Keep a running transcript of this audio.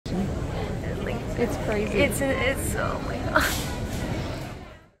It's crazy. It's oh my god.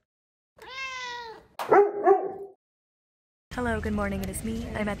 Hello, good morning, it is me.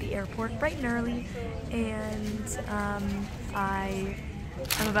 I'm at the airport bright and early, and I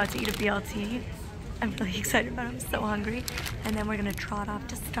am about to eat a BLT. I'm really excited about it, I'm so hungry. And then we're gonna trot off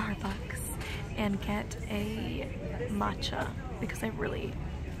to Starbucks and get a matcha, because I really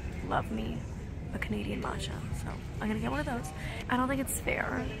love me a Canadian matcha, so I'm gonna get one of those. I don't think it's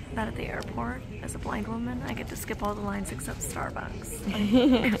fair that at the airport, as a blind woman, I get to skip all the lines except Starbucks.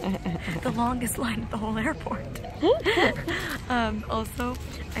 The longest line at the whole airport. Also,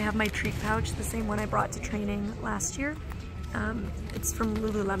 I have my treat pouch, the same one I brought to training last year. It's from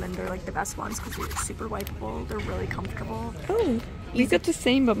Lululemon. They're like the best ones because they're super wipeable. They're really comfortable. Oh, you got the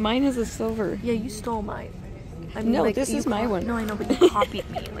same, but mine has a silver. Yeah, you stole mine. I mean, no, like, this is my one. No, I know, but you copied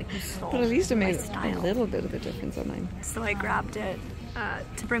me. Like, you stole. But at least it made style. a little bit of a difference on mine. So I grabbed it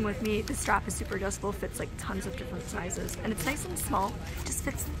to bring with me. The strap is super adjustable, fits like tons of different sizes, and it's nice and small. It just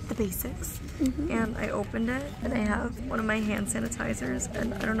fits the basics. And I opened it, and I have one of my hand sanitizers,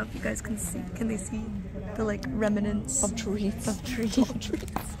 and I don't know if you guys can see. Can they see the like remnants of treats? Of treats.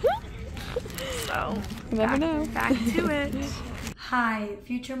 So you never know. Back to it. Hi,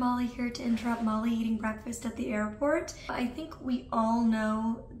 future Molly here to interrupt Molly eating breakfast at the airport. I think we all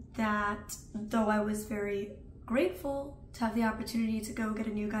know that though I was very grateful to have the opportunity to go get a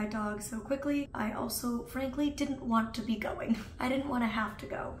new guide dog so quickly, I also frankly didn't want to be going. I didn't want to have to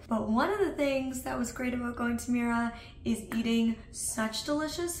go. But one of the things that was great about going to Mira is eating such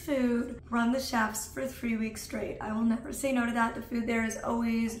delicious food from the chefs for 3 weeks straight. I will never say no to that. The food there is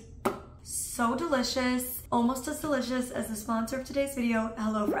always so delicious, almost as delicious as the sponsor of today's video,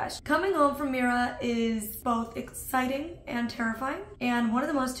 HelloFresh. Coming home from Mira is both exciting and terrifying. And one of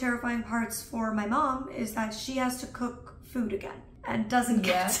the most terrifying parts for my mom is that she has to cook food again and doesn't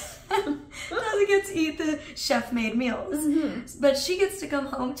get to eat the chef-made meals. But she gets to come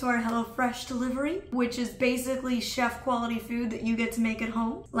home to our HelloFresh delivery, which is basically chef-quality food that you get to make at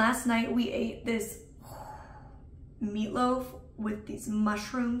home. Last night we ate this meatloaf with these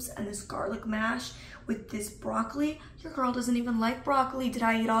mushrooms and this garlic mash with this broccoli. Your girl doesn't even like broccoli. Did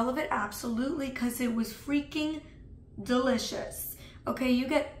I eat all of it? Absolutely, because it was freaking delicious. Okay, you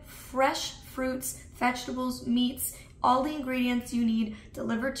get fresh fruits, vegetables, meats, all the ingredients you need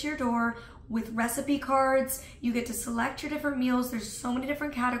delivered to your door with recipe cards. You get to select your different meals. There's so many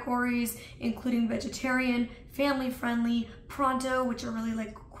different categories, including vegetarian, family-friendly, pronto, which are really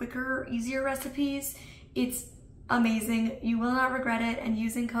like quicker, easier recipes. It's amazing. You will not regret it, and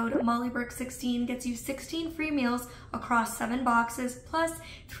using code MollyBrook16 gets you 16 free meals across 7 boxes plus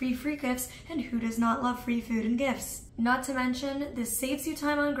 3 free gifts, and who does not love free food and gifts? Not to mention, this saves you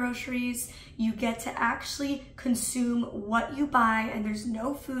time on groceries. You get to actually consume what you buy, and there's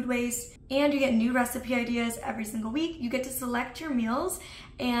no food waste, and you get new recipe ideas every single week. You get to select your meals,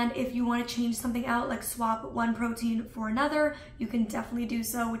 and if you want to change something out, like swap one protein for another, you can definitely do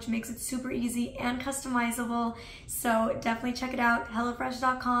so, which makes it super easy and customizable. So definitely check it out,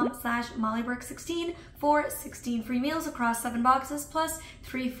 hellofresh.com/MollyBrook16 for 16 free meals across 7 boxes plus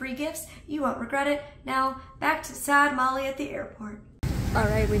 3 free gifts. You won't regret it. Now back to sad Molly at the airport. All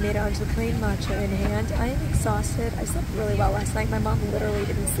right, we made it onto the plane, matcha in hand. I am exhausted. I slept really well last night. My mom literally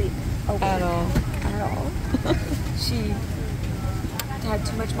didn't sleep at all. She had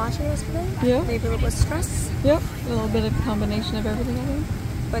too much matcha yesterday. Yeah. Maybe a little bit of stress. Yep. A little bit of combination of everything, I think.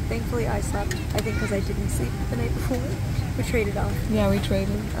 But thankfully I slept. I think because I didn't sleep the night before. We traded off. Yeah, we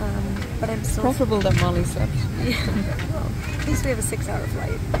traded. But I'm still preferable that Molly slept. Yeah. Well, at least we have a 6-hour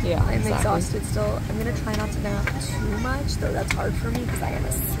flight. Yeah, I'm exactly. exhausted still. I'm gonna try not to nap too much, though that's hard for me because I am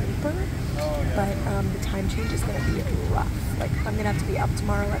a sleeper. But the time change is gonna be rough. Like, I'm gonna have to be up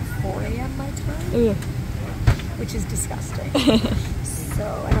tomorrow at 4 a.m. my time. Ugh. Which is disgusting.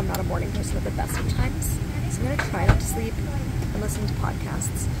 So, and I'm not a morning person at the best of times. So I'm gonna try not to sleep and listen to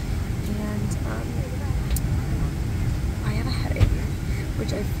podcasts. And I have a headache,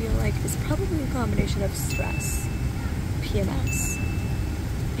 which I feel like is probably a combination of stress, PMS,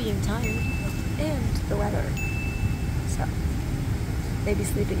 being tired, and the weather. So maybe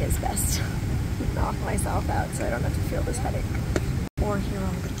sleeping is best. Knock myself out so I don't have to feel this headache. Or hear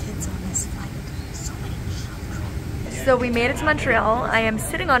all the kids on this flight. So many children. So we made it to Montreal. I am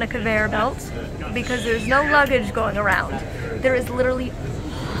sitting on a conveyor belt because there's no luggage going around. There is literally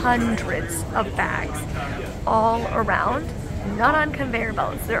hundreds of bags all around, not on conveyor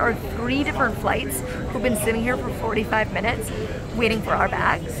belts. There are 3 different flights who've been sitting here for 45 minutes waiting for our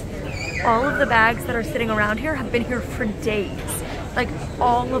bags. All of the bags that are sitting around here have been here for days. Like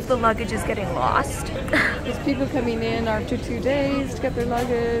all of the luggage is getting lost. There's people coming in after 2 days to get their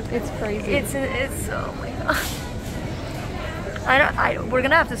luggage. It's crazy. It's oh my god. We're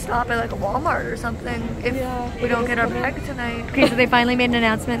gonna have to stop at like a Walmart or something if we don't get our bag tonight. Okay, so they finally made an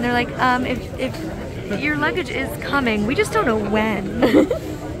announcement. And they're like, if your luggage is coming, we just don't know when.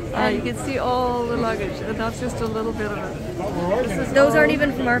 You can see all the luggage, and that's just a little bit of it. Those aren't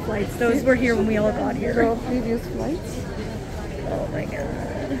even from our flights. Those were here when we all got here. All previous flights. Oh my god.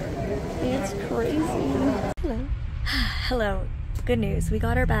 It's crazy. Hello. Hello. Good news. We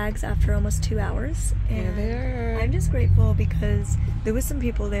got our bags after almost 2 hours. And there. I'm just grateful because there was some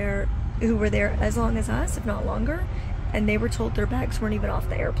people there who were there as long as us, if not longer, and they were told their bags weren't even off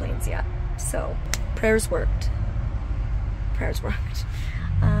the airplanes yet. So prayers worked. Prayers worked.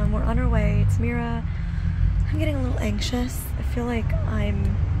 We're on our way. It's Mira. I'm getting a little anxious. I feel like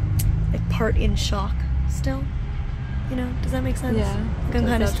I'm like part in shock still. You know, does that make sense? Yeah. Like I'm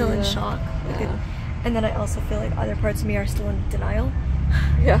kind of still in shock. Like and then I also feel like other parts of me are still in denial.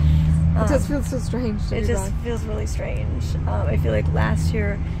 Yeah. It just feels so strange. It just feels really strange. I feel like last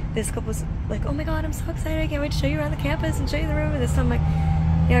year, this couple was like, oh my god, I'm so excited. I can't wait to show you around the campus and show you the room. And this time I'm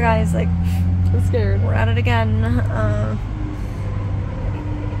like, yeah guys, like, I'm scared. We're at it again.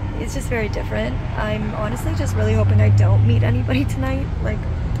 It's just very different. I'm honestly just really hoping I don't meet anybody tonight. Like,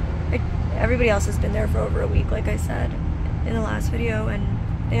 everybody else has been there for over a week, like I said in the last video, and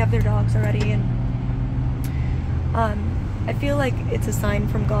they have their dogs already, and I feel like it's a sign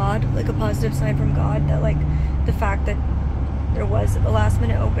from God, like a positive sign from God, that like the fact that there was a last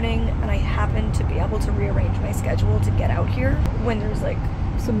minute opening and I happened to be able to rearrange my schedule to get out here when there's like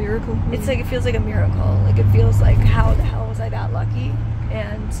it's a miracle. It's like, it feels like a miracle. Like it feels like, how the hell was I that lucky?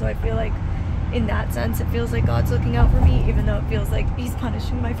 And so I feel like in that sense it feels like God's looking out for me, even though it feels like he's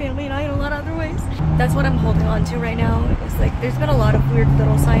punishing my family and I in a lot of other ways. That's what I'm holding on to right now. It's like there's been a lot of weird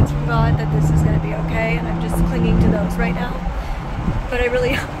little signs from God that this is going to be okay, and I'm just clinging to those right now. But I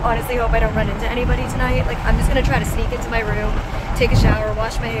really honestly hope I don't run into anybody tonight. Like I'm just going to try to sneak into my room, take a shower,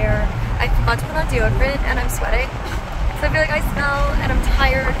 wash my hair. I forgot to put on deodorant and I'm sweating, so I feel like I smell and I'm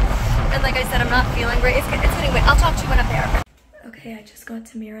tired, and like I said, I'm not feeling great. It's anyway, I'll talk to you when I'm there. Okay, I just got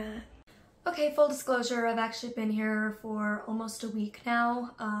to Mira. Okay, full disclosure, I've actually been here for almost a week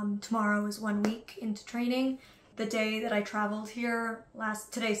now. Tomorrow is 1 week into training. The day that I traveled here,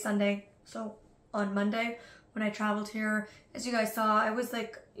 today's Sunday, so on Monday when I traveled here, as you guys saw, I was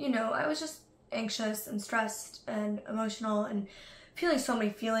like, you know, I was just anxious and stressed and emotional and feeling so many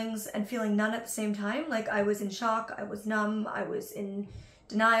feelings and feeling none at the same time. Like I was in shock, I was numb, I was in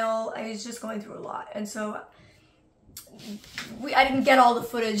denial, I was just going through a lot. And so I didn't get all the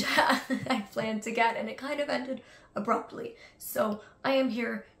footage I planned to get, and it kind of ended abruptly. So I am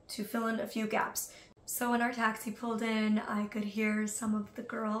here to fill in a few gaps. So when our taxi pulled in, I could hear some of the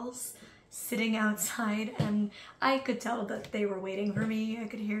girls sitting outside, and I could tell that they were waiting for me. I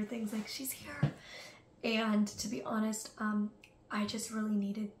could hear things like, she's here. And to be honest, I just really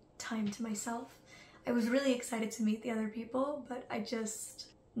needed time to myself. I was really excited to meet the other people, but I just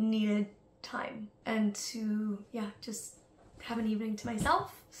needed time and to, yeah, just have an evening to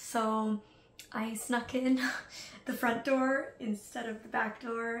myself. So I snuck in the front door instead of the back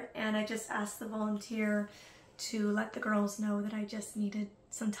door, and I just asked the volunteer to let the girls know that I just needed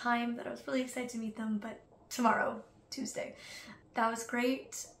some time, that I was really excited to meet them, but tomorrow, Tuesday. That was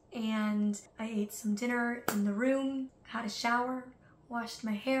great, and I ate some dinner in the room, had a shower, washed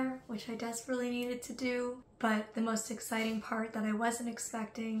my hair, which I desperately needed to do. But the most exciting part that I wasn't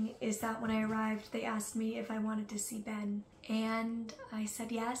expecting is that when I arrived, they asked me if I wanted to see Ben, and I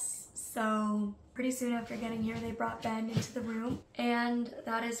said yes. So pretty soon after getting here, they brought Ben into the room, and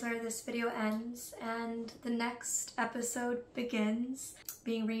that is where this video ends, and the next episode begins,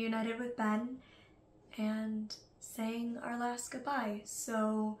 being reunited with Ben and saying our last goodbye.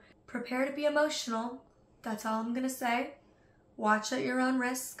 So prepare to be emotional. That's all I'm gonna say. Watch at your own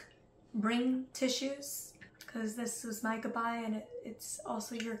risk. Bring tissues, because this was my goodbye and it's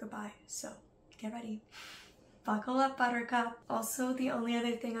also your goodbye. So get ready. Buckle up, Buttercup. Also, the only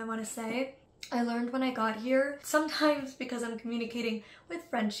other thing I want to say, I learned when I got here, sometimes because I'm communicating with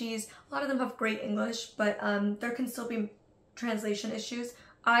Frenchies, a lot of them have great English, but there can still be translation issues.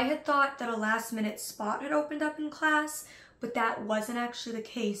 I had thought that a last minute spot had opened up in class, but that wasn't actually the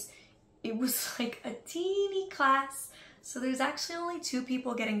case. It was like a teeny class. So there's actually only 2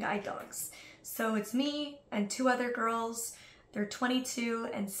 people getting guide dogs. So it's me and 2 other girls. They're 22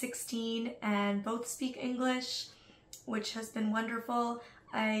 and 16 and both speak English, which has been wonderful.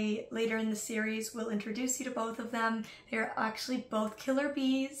 I later in the series will introduce you to both of them. They're actually both killer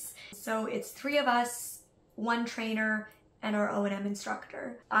bees. So it's 3 of us, 1 trainer, and our O&M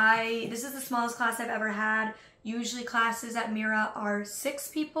instructor. This is the smallest class I've ever had. Usually classes at Mira are 6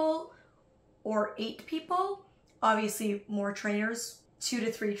 people or 8 people. Obviously more trainers, 2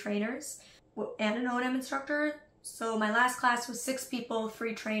 to 3 trainers, and an O&M instructor. So my last class was 6 people,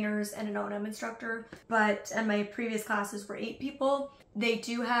 3 trainers, and an O&M instructor. And my previous classes were 8 people. They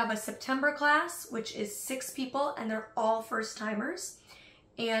do have a September class, which is 6 people, and they're all first timers.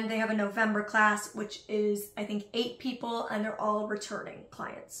 And they have a November class, which is, I think, 8 people, and they're all returning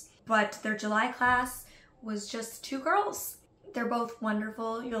clients. But their July class was just 2 girls. They're both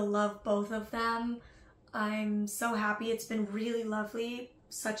wonderful. You'll love both of them. I'm so happy. It's been really lovely.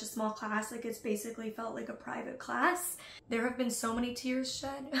 Such a small class, like it's basically felt like a private class. There have been so many tears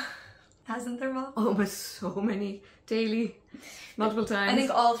shed, hasn't there, Mom? Almost so many, daily, multiple times. I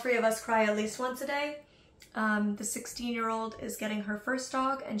think all 3 of us cry at least once a day. The 16-year-old is getting her first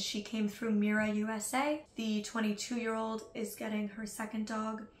dog, and she came through Mira USA. The 22-year-old is getting her second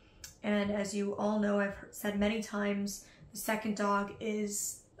dog, and as you all know, I've said many times, the second dog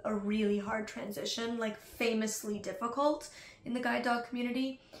is a really hard transition, like famously difficult in the guide dog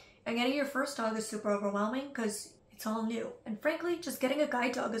community. And getting your first dog is super overwhelming because it's all new. And frankly, just getting a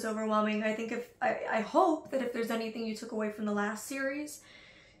guide dog is overwhelming. I hope that if there's anything you took away from the last series,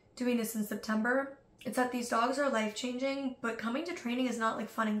 doing this in September, it's that these dogs are life-changing, but coming to training is not like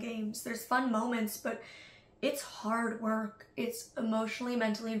fun and games. There's fun moments, but it's hard work. It's emotionally,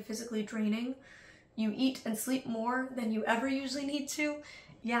 mentally, and physically draining. You eat and sleep more than you ever usually need to.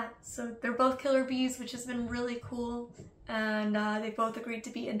 Yeah, so they're both killer bees, which has been really cool. And they both agreed to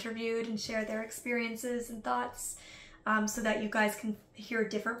be interviewed and share their experiences and thoughts so that you guys can hear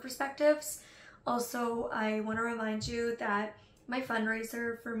different perspectives. Also, I want to remind you that my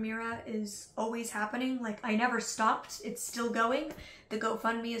fundraiser for Mira is always happening. Like, I never stopped. It's still going. The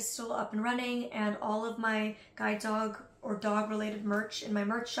GoFundMe is still up and running, and all of my guide dog or dog related merch in my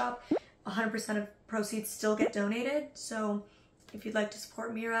merch shop, 100% of proceeds still get donated. So if you'd like to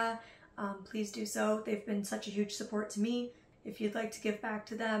support Mira, please do so. They've been such a huge support to me. If you'd like to give back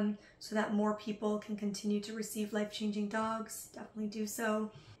to them so that more people can continue to receive life-changing dogs, definitely do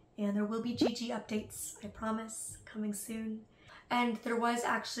so. And there will be GG updates, I promise, coming soon. And there was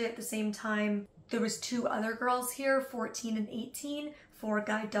actually at the same time, there was 2 other girls here, 14 and 18, for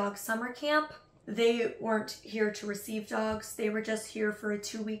guide dog summer camp. They weren't here to receive dogs. They were just here for a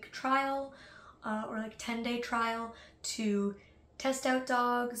 2-week trial or like 10-day trial to test out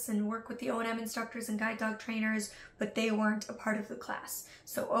dogs and work with the O&M instructors and guide dog trainers, but they weren't a part of the class.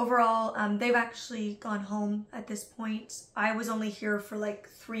 So overall, they've actually gone home at this point. I was only here for like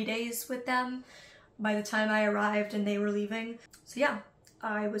 3 days with them by the time I arrived and they were leaving. So yeah,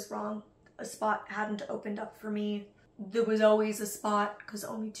 I was wrong. A spot hadn't opened up for me. There was always a spot because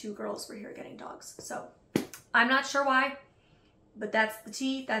only 2 girls were here getting dogs. So I'm not sure why, but that's the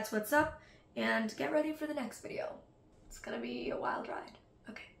tea, that's what's up, and get ready for the next video. It's gonna be a wild ride.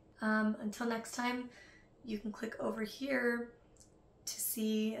 Okay, until next time, you can click over here to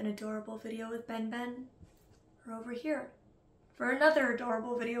see an adorable video with Ben, or over here for another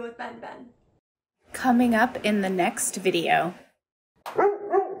adorable video with Ben. Coming up in the next video.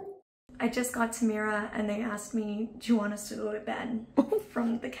 I just got to Mira and they asked me, do you want us to go to Ben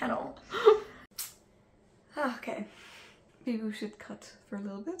from the kennel? Okay. Maybe we should cut for a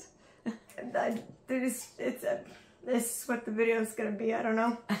little bit. This is what the video is gonna be. I don't know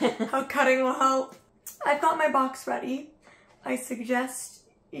how cutting will help. I've got my box ready. I suggest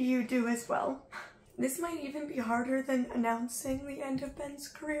you do as well. This might even be harder than announcing the end of Ben's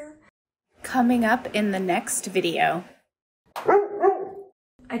career. Coming up in the next video.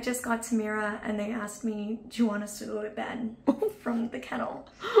 I just got to Mira and they asked me, do you want us to go to Ben from the kennel?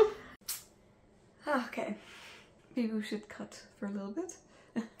 Okay. Maybe we should cut for a little bit.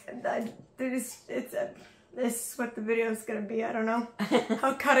 This is what the video is gonna be. I don't know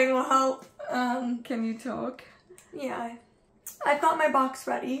how cutting will help. Can you talk? Yeah, I've got my box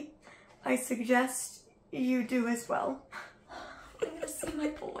ready. I suggest you do as well. I'm gonna see my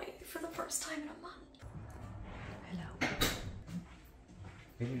boy for the first time in a month. Hello.